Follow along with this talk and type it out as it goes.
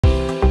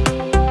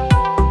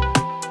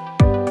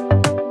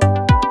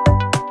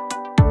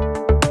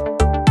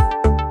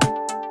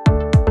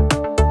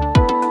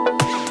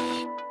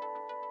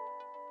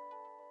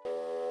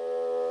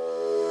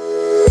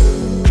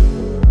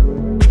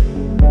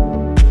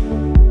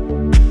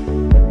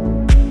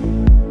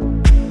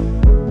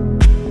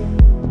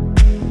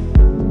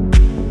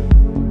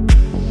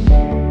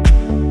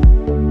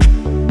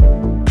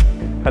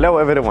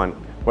everyone,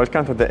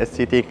 welcome to the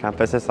HCT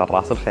campuses at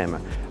Ras Al Khema.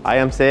 I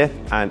am Saif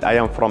and I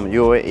am from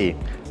UAE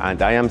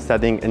and I am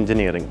studying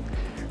engineering.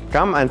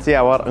 Come and see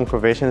our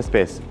incubation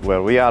space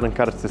where we are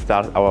encouraged to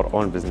start our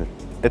own business.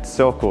 It's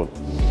so cool.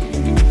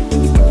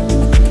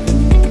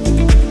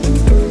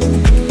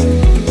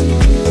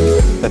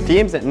 The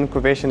teams in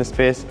incubation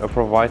space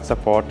provide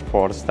support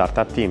for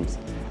startup teams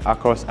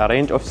across a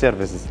range of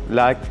services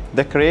like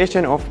the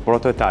creation of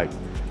prototype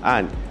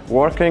and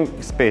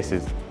working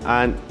spaces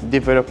and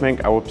developing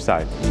a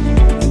website.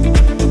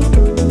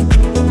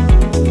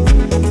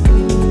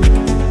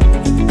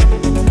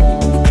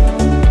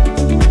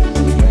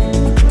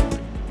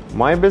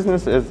 My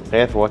business is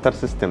Ghaith Water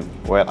System,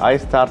 where I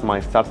start my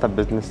startup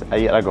business a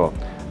year ago,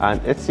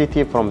 and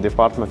HCT from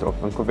Department of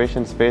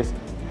Incubation Space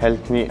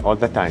helped me all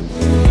the time.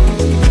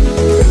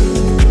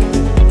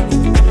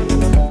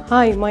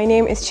 Hi, my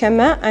name is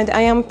Shema and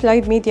I am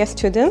applied media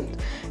student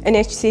in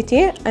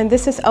HCT, and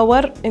this is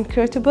our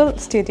incredible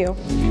studio.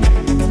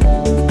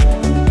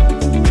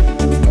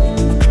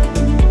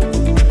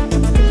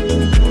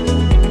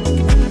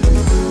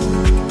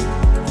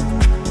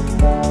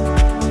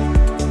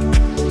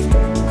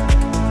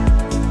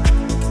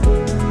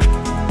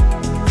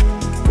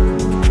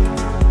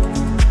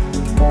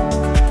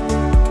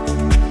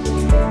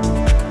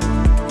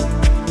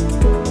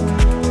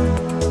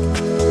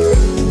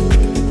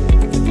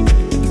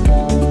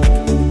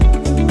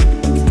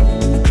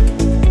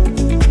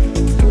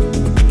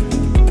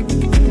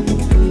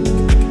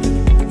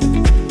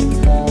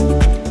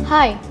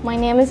 Hi, my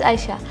name is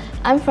Aisha.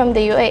 I'm from the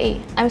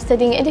UAE. I'm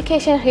studying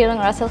education here in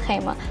Ras Al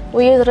Khema.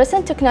 We use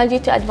recent technology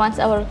to advance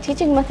our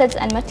teaching methods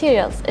and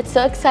materials. It's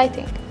so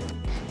exciting.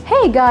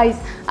 Hey guys,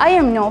 I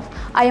am Nof.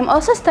 I am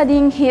also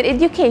studying here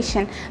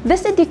education.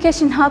 This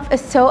education hub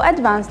is so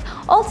advanced.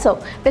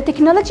 Also, the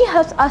technology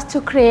helps us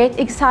to create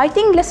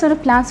exciting lesson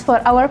plans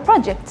for our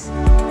projects.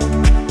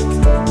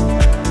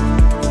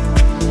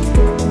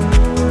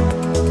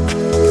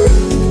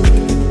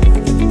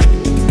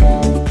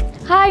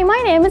 Hi,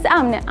 my name is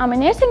Amna. I'm a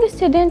nursing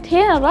student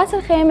here at Ras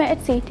Al Khema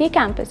HCT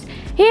campus.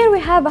 Here we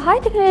have a high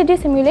technology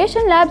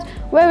simulation labs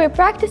where we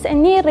practice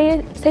in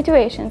near-real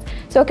situations.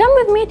 So come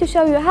with me to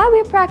show you how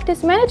we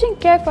practice managing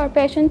care for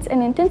patients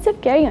in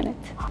intensive care unit.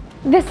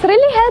 This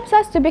really helps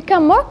us to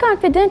become more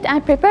confident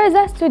and prepares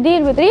us to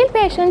deal with real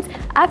patients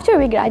after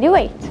we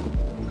graduate.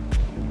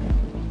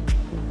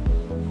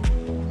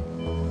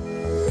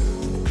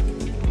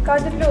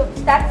 Card approved.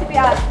 Start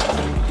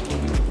CPR.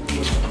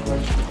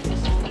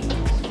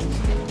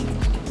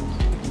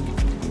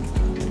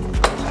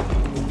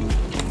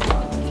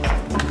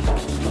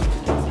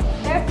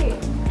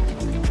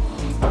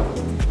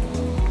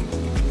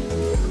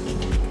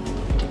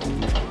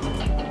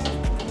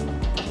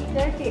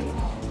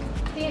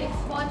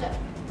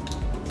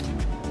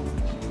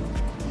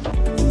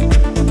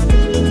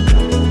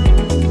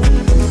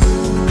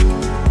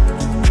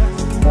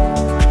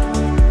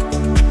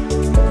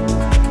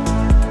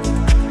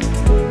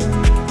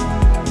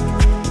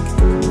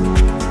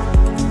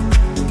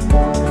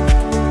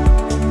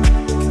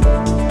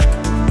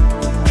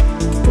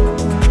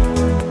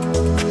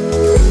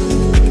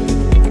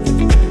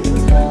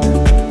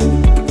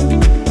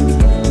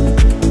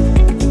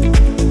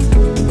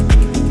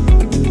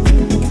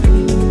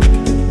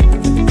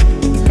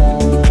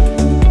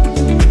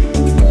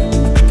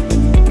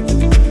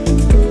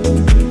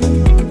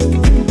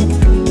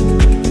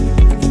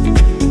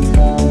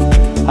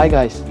 Hi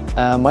guys,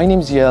 my name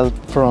is Yael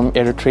from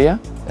Eritrea,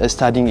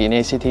 studying in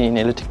HCT in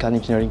Electrical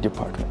Engineering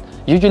Department.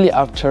 Usually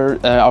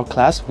after our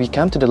class, we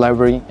come to the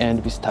library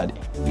and we study.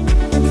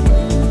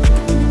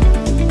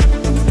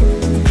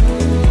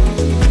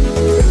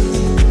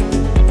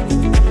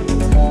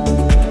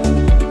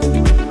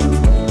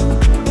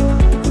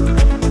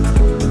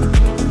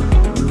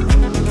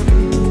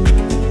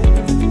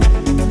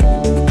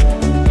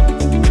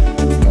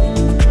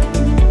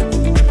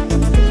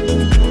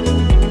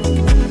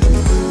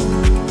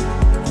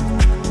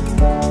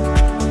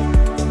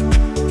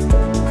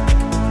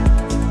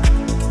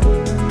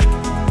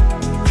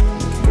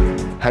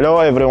 Hello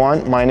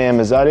everyone, my name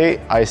is Ali.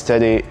 I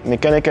study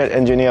mechanical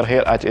engineer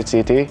here at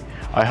HCT.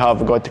 I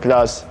have got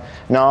class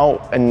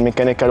now in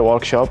mechanical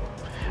workshop.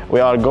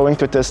 We are going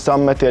to test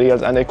some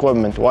materials and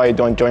equipment. Why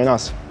don't you join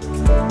us?